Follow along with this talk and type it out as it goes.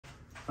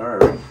All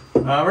right.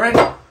 All right.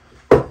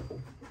 All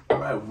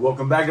right.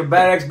 Welcome back to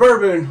Bad Axe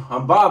Bourbon.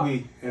 I'm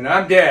Bobby. And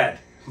I'm Dad.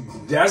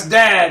 That's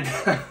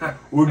Dad.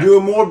 We're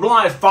doing more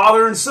blinds,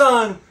 father and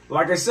son.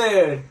 Like I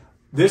said,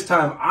 this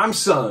time I'm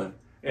son.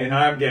 And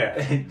I'm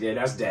Dad. Yeah,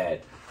 that's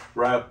Dad.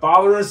 Right.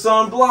 Father and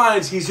son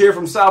blinds. He's here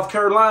from South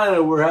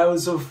Carolina. We're having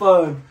some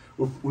fun.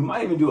 We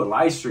might even do a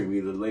live stream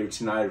either later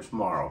tonight or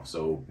tomorrow.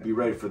 So be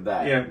ready for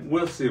that. Yeah,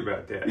 we'll see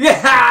about that.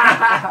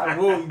 Yeah.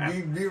 We'll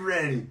be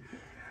ready.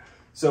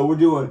 So we're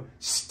doing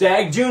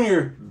Stagg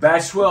Jr.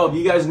 Batch 12.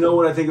 You guys know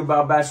what I think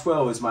about Batch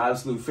 12. It's my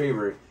absolute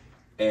favorite.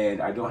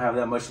 And I don't have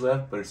that much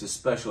left, but it's a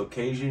special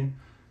occasion.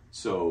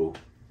 So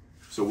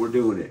we're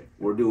doing it.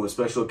 We're doing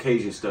special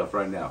occasion stuff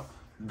right now.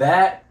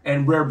 That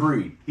and Rare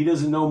Breed. He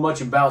doesn't know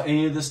much about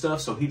any of this stuff,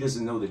 so he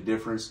doesn't know the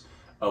difference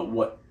of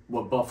what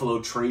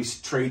buffalo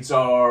traits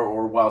are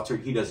or wild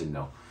turkey. He doesn't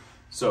know.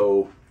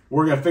 So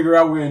we're going to figure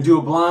out. We're going to do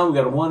a blind. We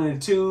got a 1 and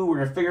a 2. We're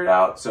going to figure it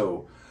out.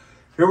 So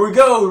here we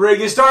go. Ready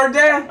to get started,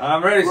 Dad?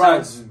 I'm ready,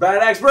 right, son.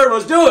 Bad Axe Bourbon.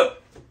 Let's do it.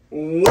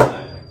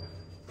 One.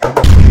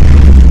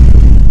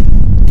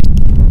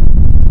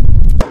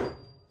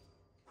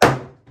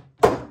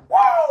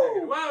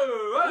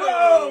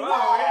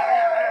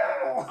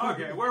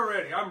 Okay, we're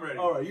ready. I'm ready.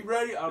 All right, you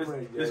ready? I'm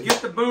ready. Let's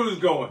get the booze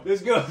going.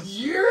 Let's go.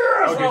 Yeah,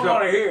 that's what I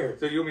want to hear.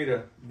 So you want me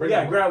to bring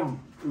Yeah, them? grab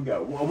them. We got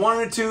a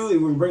 1 and a 2,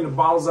 and we bring the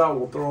bottles out.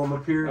 We'll throw them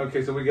up here.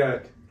 Okay, so we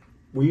got...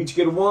 We each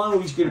get a 1,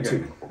 we each get a 2.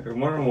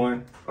 1 and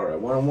 1. All right,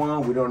 1 and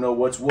 1. We don't know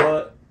what's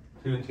what.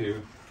 2 and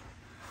 2.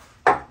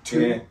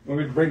 2. And want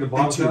me to bring the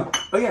bottles out?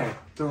 Oh, yeah.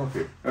 Throw them up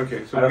here.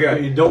 Okay, so we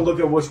got... You don't look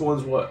at which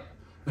one's what.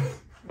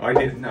 I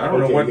didn't. I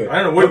don't know Okay, what... good.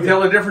 I don't know what to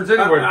tell the difference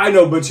anyway. I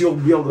know, but you'll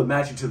be able to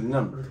match it to the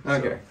number. So.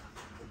 Okay.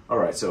 All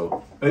right,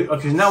 so...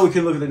 Okay, now we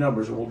can look at the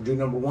numbers. We'll do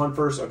number 1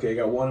 first. Okay, I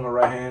got 1 in my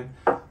right hand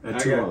and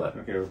 2 in my left.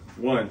 Okay,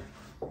 1.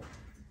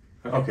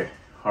 Okay.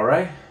 All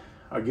right.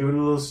 I'll give it a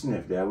little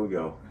sniff. There we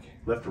go. Okay.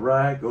 Left to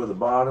right. Go to the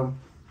bottom.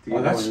 To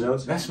Oh, get one of the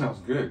notes. that smells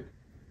good.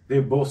 They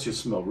both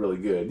just smell really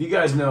good. You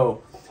guys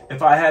know,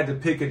 if I had to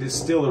pick a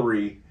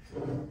distillery,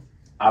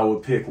 I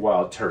would pick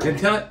Wild Turkey. And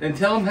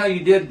tell them how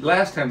you did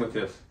last time with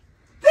this.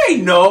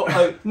 They know.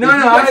 No,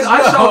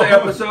 I saw the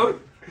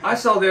episode. I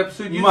saw the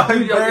episode. My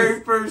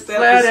very first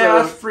flat episode.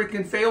 ass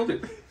freaking failed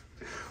it.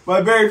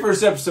 My very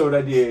first episode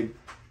I did.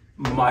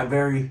 My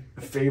very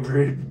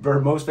favorite,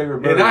 most favorite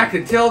bourbon. And I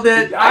can tell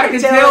that. I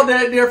can tell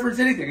that difference.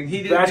 Anything. And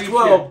he didn't Batch do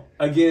 12 shit.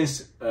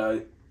 against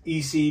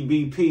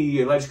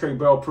ECBP, Legendary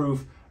Barrel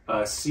Proof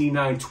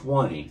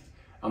C920.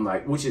 I'm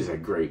like, which is a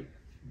great.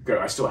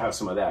 I still have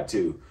some of that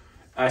too.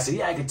 I said,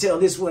 yeah, I can tell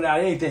this one out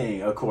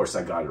anything. Of course,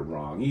 I got it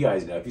wrong. You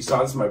guys know. If you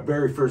saw, this is my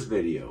very first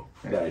video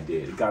that I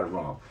did. I got it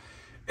wrong.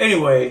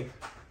 Anyway,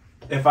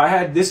 if I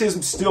had, this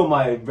is still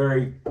my most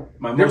favorite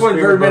bourbon. There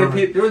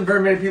wasn't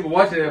very many people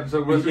watching the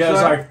episode. Was Yeah, it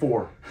was like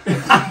 4.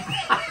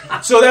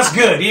 So that's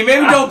good. You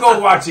maybe don't go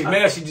watch it.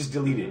 Maybe I should just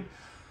delete it.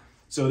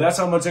 So that's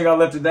how much I got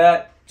left of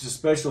that. It's a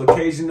special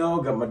occasion though.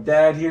 Got my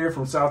dad here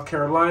from South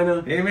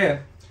Carolina.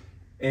 Amen.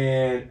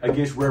 And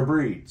against Rare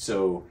Breed.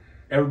 So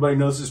everybody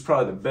knows this is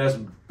probably the best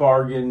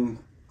bargain,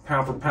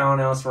 pound for pound,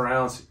 ounce for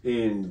ounce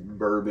in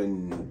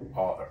bourbon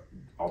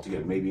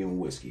altogether, maybe even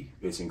whiskey.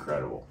 It's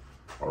incredible.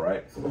 All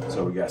right.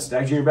 So we got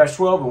Stagg Jr. Batch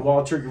 12 and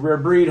Wild Turkey Rare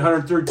Breed,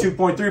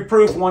 132.3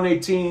 proof,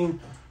 118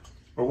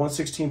 or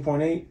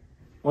 116.8,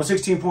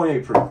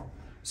 116.8 proof.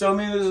 So I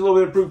mean, there's a little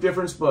bit of proof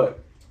difference, but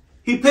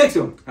he picked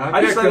them.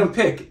 I just let him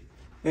pick,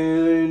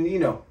 and you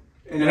know.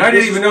 And I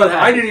didn't even know.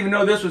 I didn't even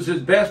know this was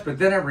his best. But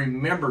then I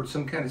remembered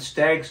some kind of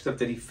Stagg stuff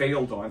that he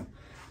failed on,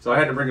 so I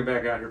had to bring it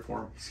back out here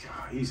for him.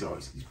 He's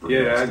always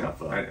yeah, I know.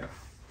 I know.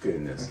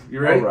 Goodness.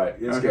 You ready? All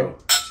right, let's go.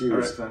 Cheers. All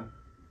right, son.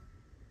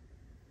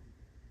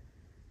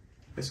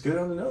 It's good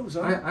on the nose,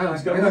 huh? I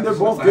like they're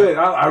both good.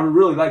 I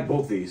really like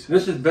both these.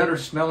 This is better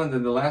smelling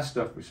than the last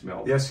stuff we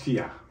smelled. Yes,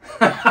 yeah.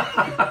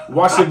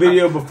 Watch the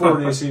video before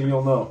this and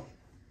you'll know.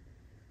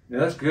 Yeah,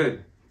 that's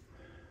good.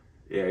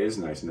 Yeah, it is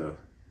a nice nose.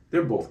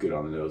 They're both good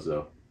on the nose,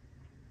 though.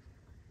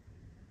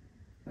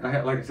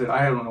 Like I said,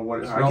 I don't know what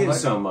it smells I get like.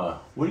 some.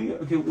 What do you?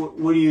 Okay,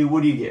 what do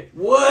you get?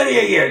 What do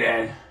you get,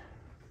 Dad? I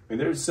mean,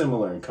 they're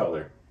similar in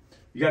color.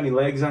 You got any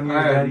legs on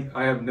yours, Daddy?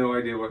 I have no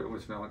idea what it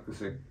would smell like. Let's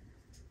see.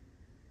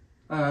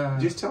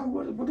 Just tell me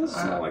what does it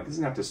smell like? It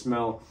doesn't have to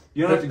smell.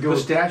 You don't have to go.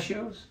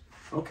 Pistachios.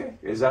 Okay,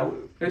 is that what?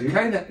 It's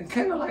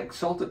kind of like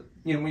salted.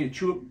 You know, when you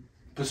chew up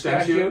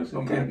pistachios.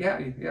 Okay.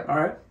 Yeah. All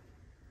right.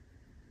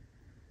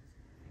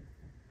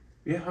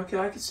 Yeah. Okay.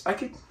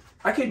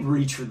 I could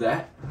reach for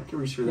that. I can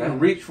reach for that. You can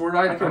reach for it.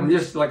 I'm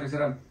just like I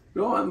said.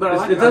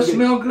 But it does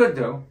smell good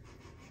though.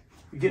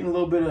 You're getting a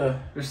little bit of.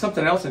 There's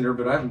something else in there,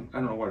 but I don't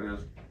know what it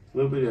is. A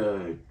little bit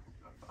of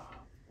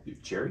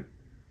cherry.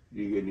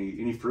 Do you get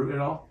any fruit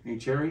at all? Any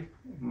cherry?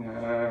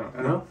 No.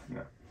 No.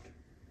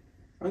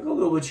 I go a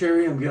little bit of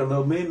cherry. I'm getting a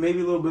little, maybe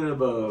a little bit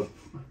of a.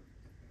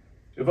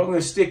 If I'm going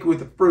to stick with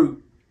the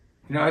fruit,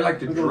 you know, I like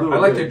to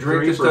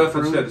drink the stuff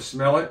instead of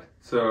smell it.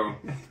 So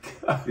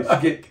that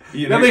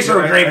makes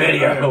for a great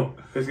video.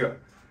 Let's go.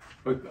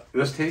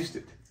 Let's taste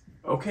it.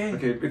 Okay.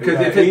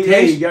 Because if it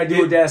tastes, you gotta do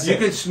what Dad says. You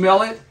can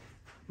smell it.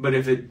 But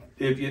if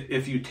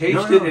you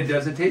taste it and it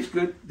doesn't taste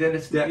good, then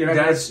it's you're not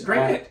going to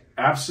drink it.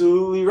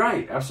 Absolutely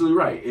right. Absolutely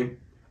right.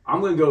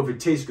 I'm going to go if it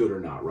tastes good or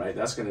not, right?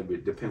 That's going to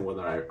depend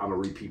whether I'm a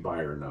repeat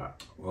buyer or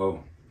not.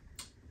 Whoa.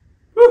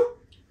 Woo.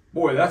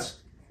 Boy, that's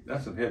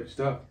some heavy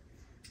stuff.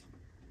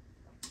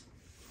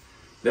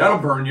 That'll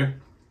burn you.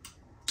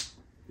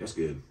 That's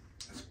good.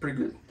 That's pretty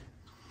good.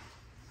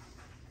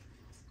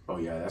 Oh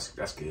yeah,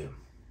 that's good.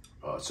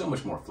 So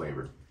much more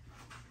flavor.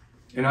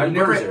 And I've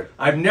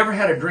never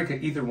had a drink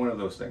of either one of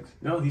those things.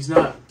 No, he's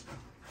not.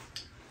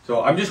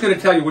 So I'm just going to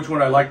tell you which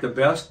one I like the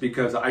best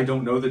because I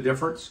don't know the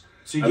difference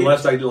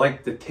unless I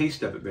like the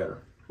taste of it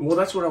better. Well,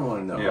 that's what I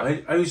want to know. Yeah.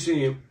 I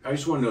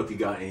just want to know if you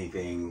got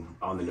anything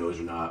on the nose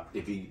or not.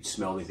 If you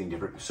smell anything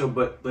different. So,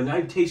 but now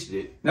you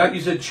tasted it. Now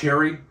you said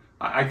cherry.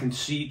 I can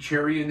see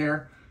cherry in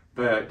there,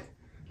 but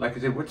like I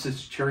said, what's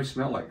this cherry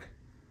smell like?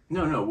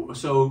 No.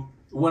 So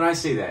when I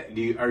say that,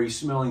 are you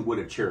smelling what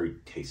a cherry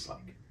tastes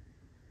like?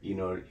 You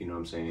know what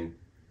I'm saying?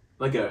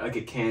 Like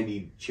a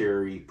candied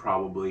cherry,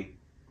 probably,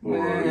 or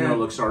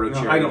Luxardo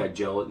cherry, that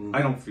gelatin.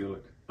 I don't feel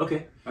it.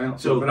 Okay, I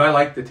don't. But I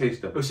like the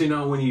taste of it. So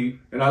now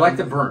and I like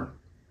the burn.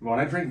 When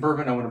I drink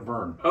bourbon, I want to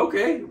burn.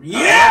 Okay,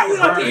 yeah, we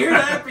like to hear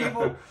that,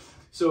 people.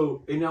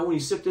 So and now when you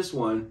sip this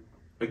one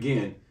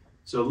again,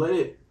 so let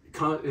it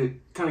kind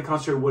of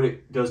concentrate what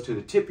it does to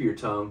the tip of your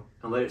tongue,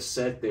 and let it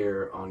set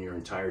there on your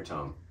entire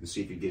tongue, and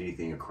see if you get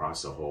anything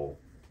across the whole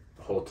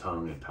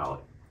tongue and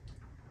palate.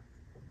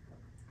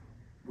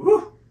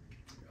 Woo!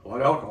 A lot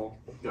of alcohol.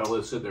 You gotta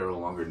let it sit there a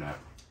little longer than that.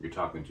 You're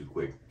talking too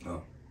quick.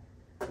 Oh.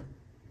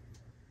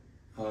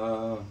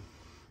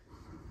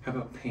 How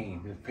about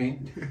pain? Is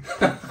pain?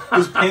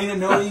 Is pain a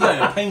note? You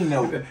got a pain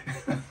note.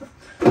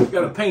 You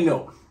got a pain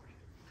note.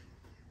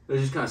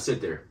 Let's just kind of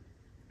sit there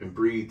and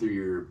breathe through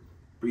your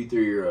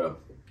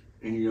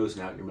in your nose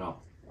and out your mouth.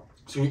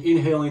 So you're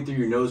inhaling through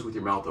your nose with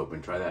your mouth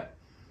open. Try that.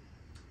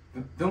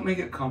 Don't make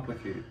it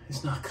complicated.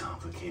 It's not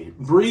complicated.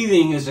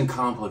 Breathing isn't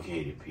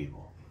complicated,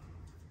 people.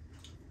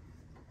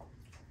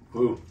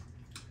 Ooh.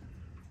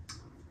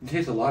 It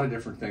tastes a lot of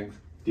different things.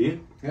 Do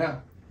you? Yeah.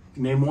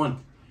 Name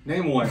one.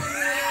 Name one.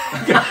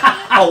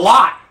 A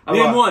lot.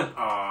 Name one.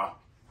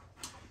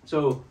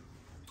 So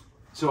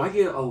I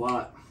get a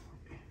lot.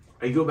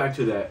 I go back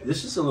to that.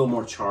 This is a little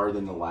more char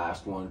than the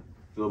last one.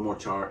 A little more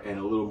char and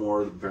a little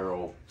more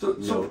barrel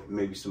note,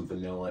 maybe some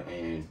vanilla,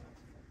 and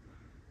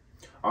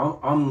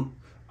I'll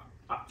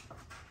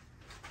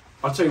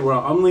tell you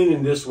what, I'm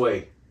leaning this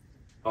way.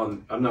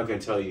 I'm not gonna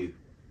tell you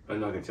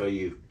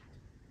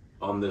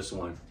on this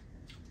one.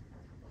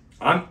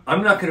 I'm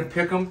not going to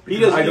pick them. He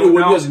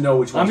doesn't know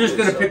which one. I'm just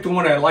going to pick the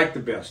one I like the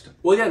best.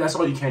 Well, yeah, that's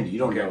all you can do. You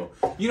don't know.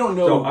 You don't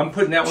know. So I'm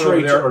putting that one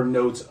over there, or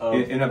notes of,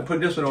 and I'm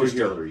putting this one over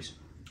here. Distilleries.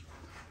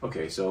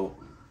 Okay, so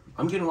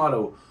I'm getting a lot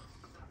of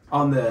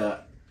on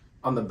the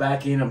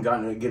back end. I'm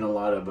getting a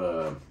lot of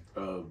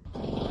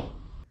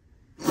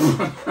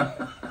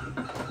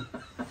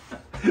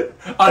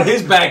on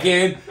his back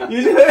end.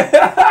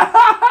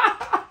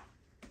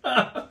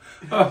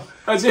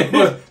 That's it.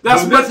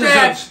 That's my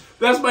dad.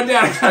 That's my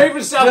dad. I came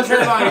from South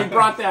Carolina. He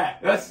brought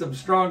that. That's some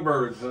strong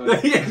birds.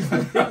 Take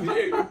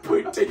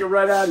it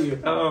right out of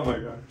you. Oh my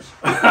God.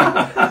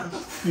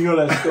 You know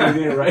that's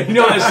staying in, right? You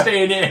know that's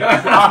staying in.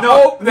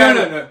 No.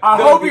 I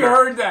hope you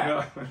heard that.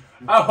 No.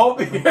 I hope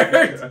you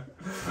heard.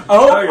 I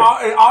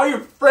hope all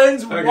your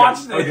friends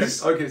watch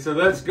this. Okay, so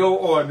let's go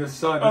on. The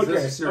sun. Okay.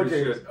 This is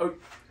serious shit. Okay.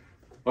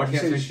 I can't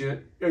say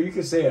shit. No, you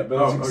can say it,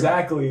 but it's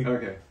exactly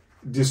okay.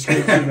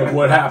 Description of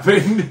what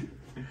happened.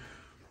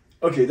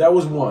 Okay, that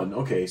was one.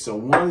 Okay, so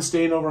one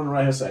staying over on the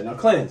right hand side. Now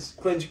cleanse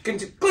your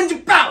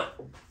palate.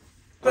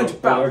 Cleanse your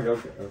palate.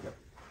 Okay.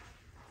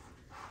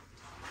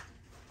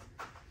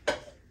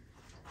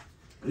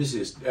 This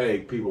is, hey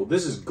people,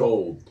 this is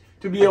gold.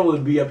 To be able to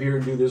be up here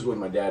and do this with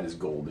my dad is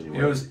gold. Anyway,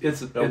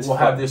 we'll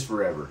have this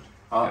forever.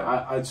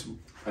 It's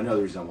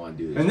another reason I want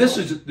to do this. And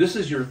this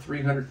is your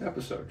 300th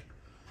episode.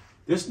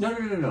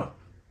 No.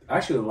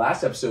 Actually,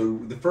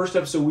 the first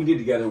episode we did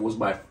together was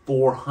my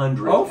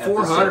 400th. Oh,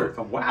 400!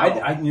 Wow!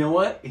 I you know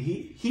what?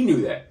 He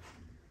knew that.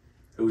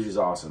 It was just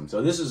awesome.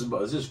 So this is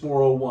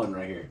 401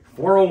 right here.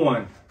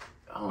 401.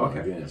 Oh my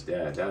goodness,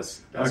 Dad,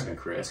 that's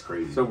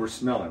crazy. So we're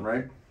smelling,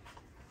 right?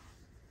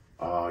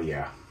 Oh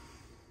yeah.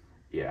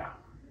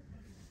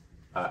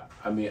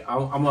 I mean,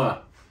 I'm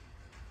a.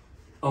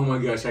 Oh my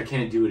gosh, I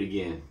can't do it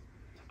again.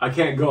 I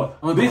can't go.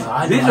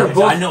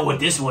 I know what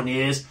this one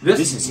is.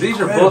 These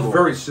are both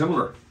very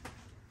similar.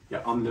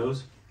 Yeah, on the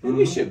nose. Mm-hmm.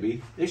 They should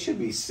be. They should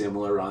be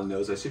similar on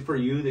those. I said for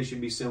you, they should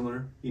be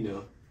similar. You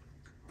know,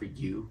 for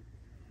you.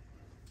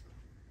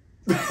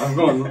 I'm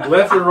going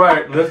left and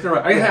right, left and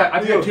right.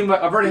 I've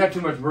already had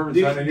too much bourbon,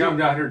 so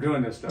I'm out here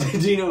doing this stuff. Do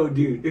you know,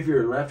 dude? If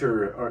you're left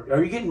or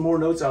are you getting more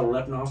notes out of the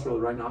left nostril or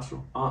the right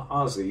nostril?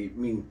 Honestly, I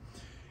mean,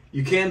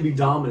 you can be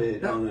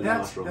dominant on the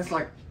nostril. That's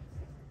like.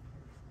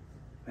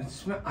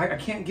 I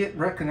can't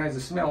recognize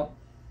the smell.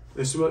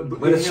 But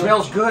it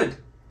smells good.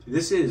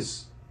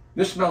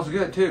 This smells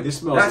good too. This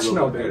smells a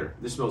little bit better.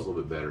 This smells a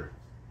little bit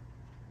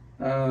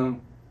better.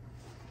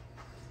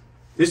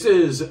 This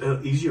is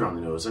easier on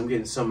the nose. I'm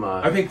getting some.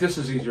 I think this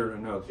is easier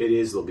on the nose. It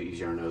is a little bit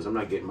easier on the nose. I'm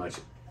not getting much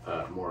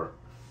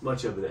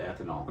of the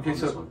ethanol. Okay, on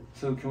this one.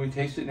 so can we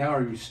taste it now, or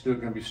are you still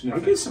going to be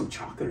sniffing? I get some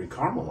chocolate and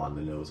caramel on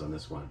the nose on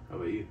this one. How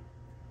about you?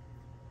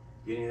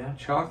 Get any of that?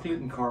 Chocolate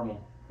and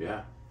caramel.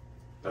 Yeah,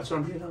 that's what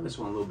I'm getting on this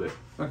one a little bit.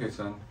 Okay,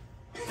 son.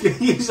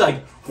 He's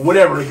like,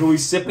 whatever. Can we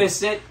sip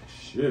this?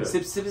 Sure.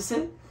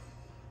 Sip.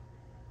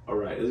 All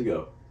right, let's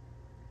go.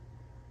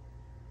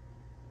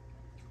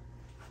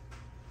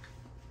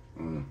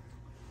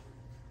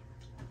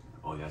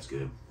 Oh, that's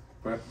good.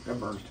 That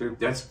burns too. It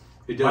does.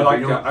 I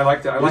like that. I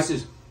like that.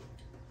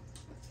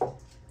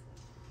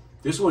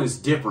 This one is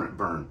different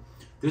burn.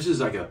 This is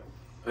like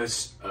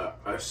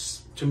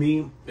to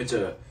me,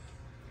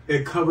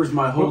 it covers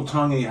my whole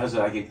tongue and it has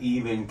like an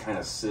even kind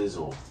of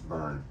sizzle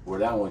burn, where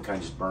that one kind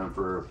of just burned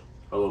for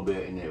a little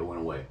bit and it went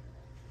away.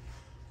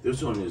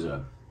 This one is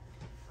I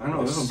don't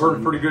know, this one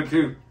burned pretty good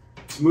too.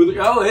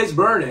 Smoother. Oh, it's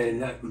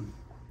burning.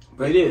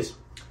 But it is.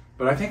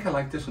 But I think I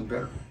like this one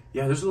better.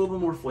 Yeah, there's a little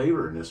bit more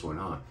flavor in this one,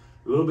 huh?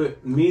 A little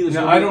bit.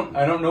 No, I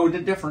don't know the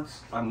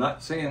difference. I'm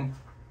not saying.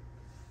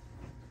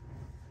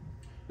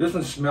 This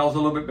one smells a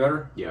little bit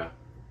better. Yeah.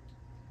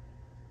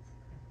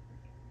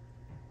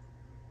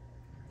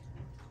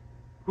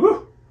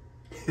 Woo!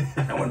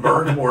 That one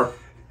burns more.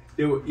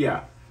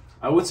 Yeah,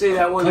 I would say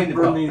that one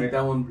burned me.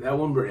 That one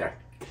burned. Yeah.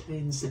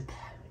 Cleanse the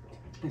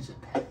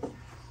palate.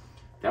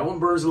 That one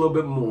burns a little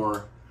bit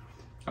more.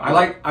 I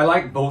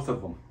like both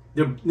of them.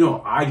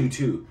 No, I do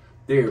too.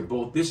 They're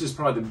both. This is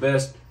probably the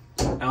best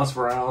ounce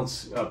for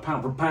ounce,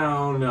 pound for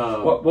pound.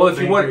 Well, if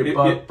you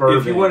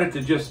wanted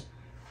to just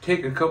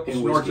take a couple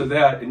snorts of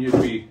that, and you'd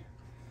be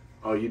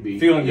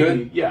feeling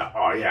good. Yeah.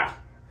 Oh yeah.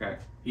 Okay.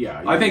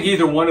 Yeah. I think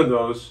either one of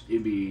those,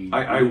 you'd be.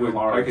 I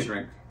could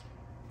drink.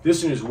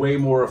 This one is way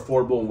more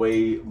affordable and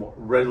way more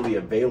readily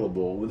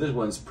available. Well, this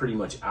one's pretty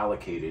much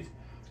allocated,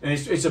 and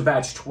it's a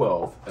batch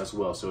 12 as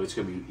well, so it's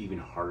going to be even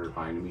harder to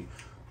find. I mean,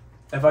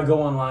 if I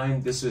go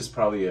online, this is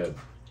probably a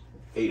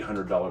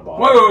 $800 bottle.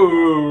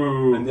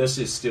 Whoa! And this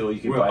is still, you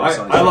can buy this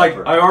on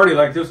I already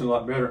like this one a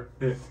lot better.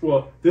 Yeah.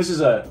 Well, this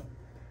is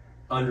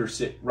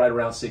right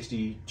around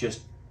 60,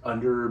 just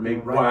under,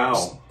 maybe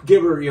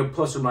give her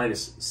plus or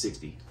minus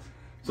 60.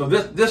 So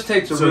this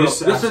takes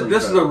this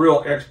is a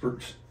real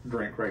expert's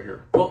drink right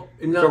here. Well,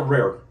 it's a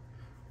rare.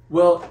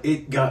 Well,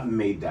 it got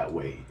made that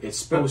way. It's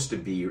supposed to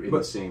be in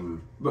the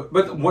same.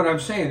 But what I'm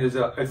saying is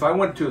that if I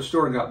went to a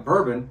store and got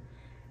bourbon,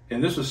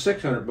 and this was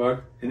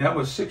 $600, and that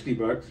was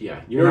 $60.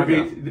 Yeah,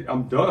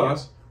 I'm duh.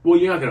 Yes. Well,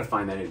 you're not gonna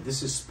find that.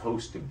 This is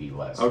supposed to be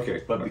less.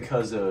 Okay, but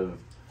because of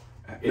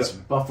it's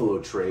Buffalo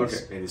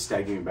Trace and it's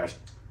Stagg Jr. Batch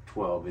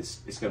 12,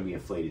 it's gonna be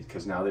inflated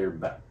because now they're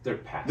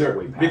past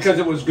way past. Because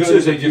it was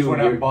good, they just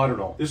went out and bought it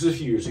all. This was a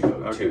few years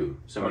ago too.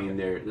 So I mean,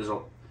 there's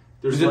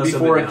is it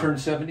before I turned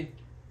 70?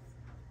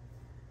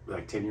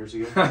 Like 10 years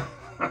ago.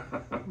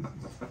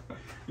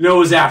 No, it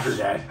was after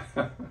that.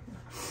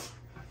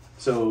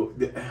 So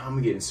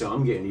I'm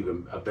getting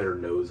even a better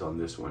nose on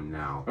this one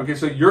now. Okay,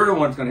 so you're the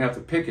one that's going to have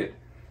to pick it.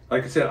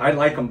 Like I said, I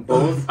like them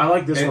both. I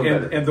like this one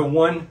better. And the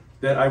one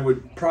that I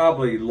would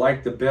probably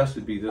like the best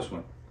would be this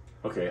one.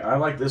 Okay, I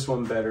like this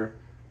one better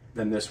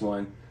than this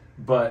one,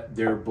 but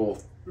they're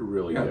both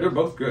really good. They're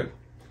both good.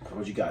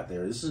 What you got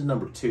there? This is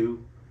number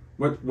 2.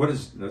 What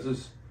is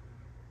this?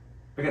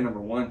 I got number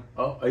 1.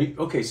 Oh,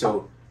 okay.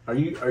 So are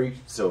you?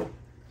 So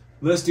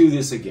let's do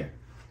this again.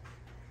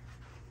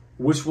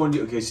 Which one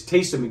so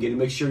taste them again and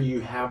make sure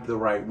you have the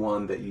right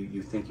one that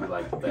you think you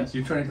like the best.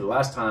 You're trying to... The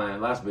last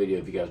video,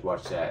 if you guys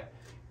watched that,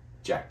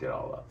 jacked it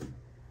all up.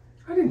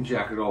 I didn't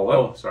jack it all up.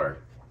 Oh, sorry.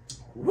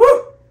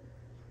 Woo!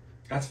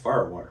 That's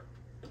fire water.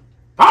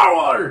 Fire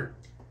water!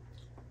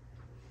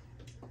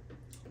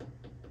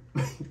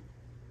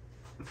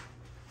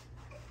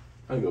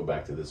 I'll go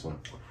back to this one.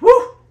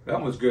 Woo! That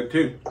one's good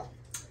too.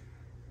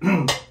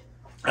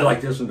 I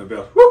like this one the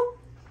best. Woo!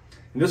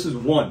 And this is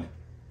 1.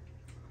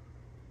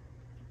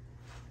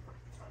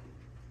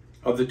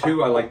 Of the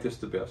 2, I like this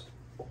the best.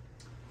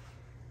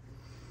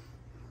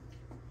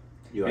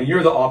 And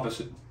you're the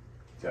opposite.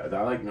 Yeah,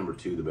 I like number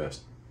 2 the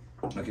best.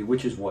 Okay,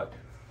 which is what?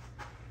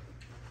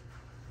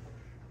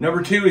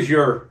 Number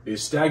 2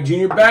 is Stagg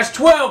Jr. Batch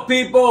 12,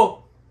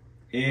 people!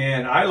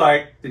 And I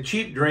like the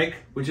cheap drink,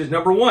 which is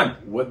number 1.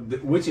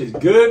 Which is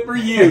good for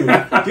you.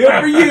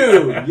 Good for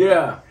you.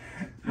 Yeah.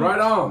 Right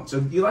on. So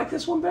you like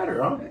this one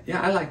better, huh?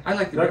 Yeah, I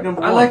like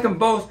number 1. I like them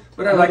both,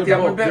 but I like that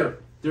one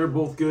better. They're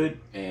both good,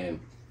 and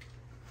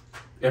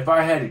if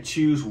I had to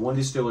choose one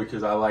distiller,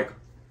 because I like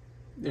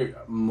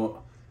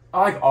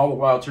all the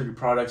Wild Turkey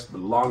products, but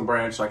Long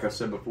Branch, like I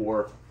said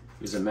before,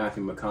 is a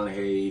Matthew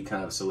McConaughey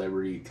kind of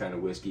celebrity kind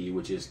of whiskey,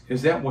 which is...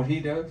 Is that what he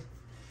does?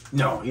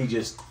 No,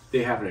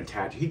 they haven't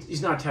attached...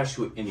 He's not attached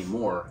to it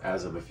anymore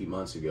as of a few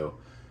months ago,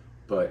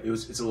 but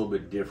it's a little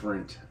bit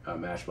different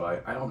mash bill. I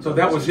don't know. So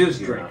that was his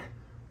drink?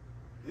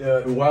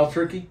 The Wild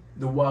Turkey?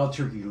 The Wild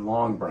Turkey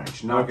Long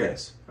Branch, not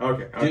this.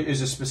 Okay.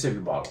 It's a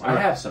specific bottle. I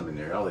have some in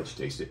there. I'll let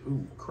you taste it.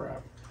 Ooh,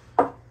 crap.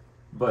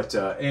 But,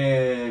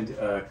 and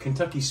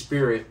Kentucky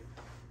Spirit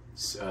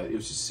It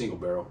was just single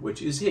barrel,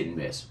 which is hit and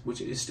miss,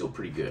 which is still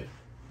pretty good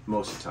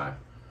most of the time.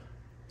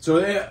 So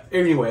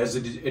anyway, as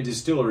a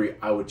distillery,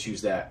 I would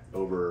choose that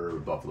over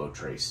Buffalo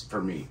Trace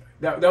for me.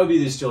 That would be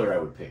the distillery I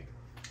would pick.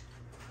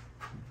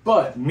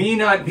 But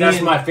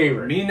that's my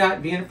favorite. Me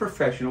not being a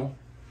professional,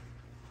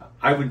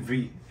 I would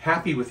be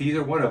happy with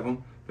either one of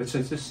them. But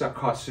since this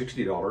costs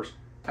 $60,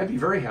 I'd be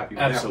very happy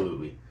with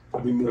Absolutely.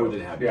 I'd be more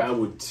than happy. Yeah. I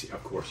would,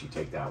 of course, you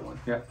take that one.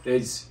 Yeah.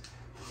 It's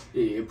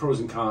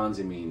pros and cons.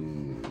 I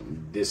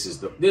mean, this has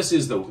to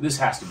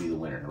be the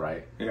winner,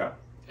 right? Yeah.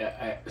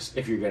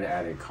 If you're going to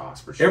add in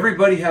cost, for sure.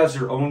 Everybody has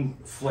their own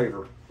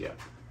flavor. Yeah.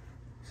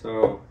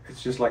 So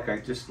it's just like I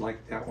just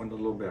like that one a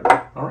little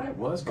better. All right.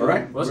 Well, that's good. All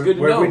right. Well, that's good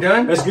to know. Are we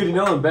done? That's good to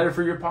know and better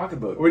for your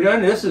pocketbook. We're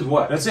done? This is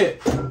what? That's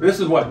it. This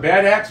is what?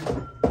 Bad Axe?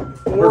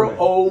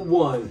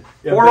 401.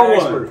 Yeah,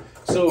 401.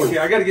 So okay,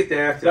 I got to get the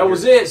axe. That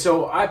was it.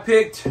 So I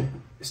picked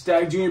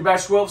Stagg Jr.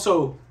 Batch 12.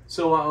 So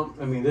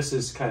I mean, this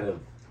is kind of,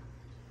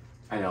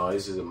 I know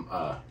this is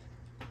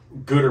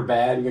good or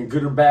bad. You're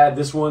good or bad.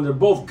 This one, they're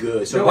both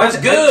good. So that's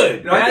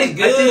good. I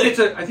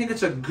think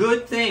it's a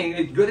good thing,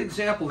 a good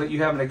example that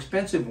you have an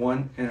expensive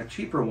one and a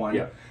cheaper one.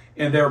 Yeah.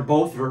 And they're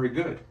both very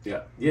good.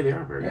 Yeah, they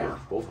are very good.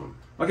 Both of them.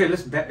 Okay,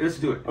 let's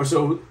do it. Oh,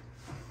 so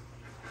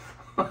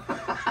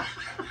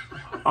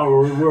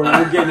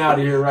we're getting out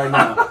of here right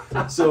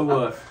now.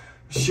 So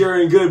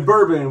sharing good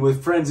bourbon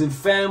with friends and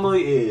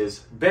family is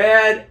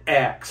Bad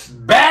Axe.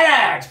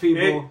 Bad Axe,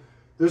 people.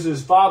 This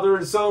is Father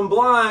and Son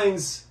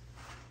Blinds.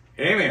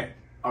 Amen.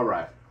 All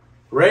right,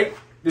 Ray,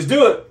 let's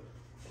do it.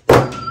 Woo!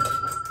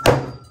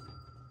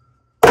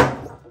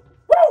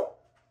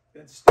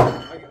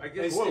 I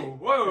guess.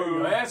 Whoa.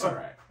 That's all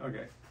right.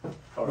 Okay.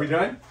 All right. We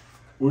done?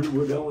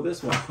 We're done with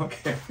this one.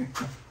 Okay.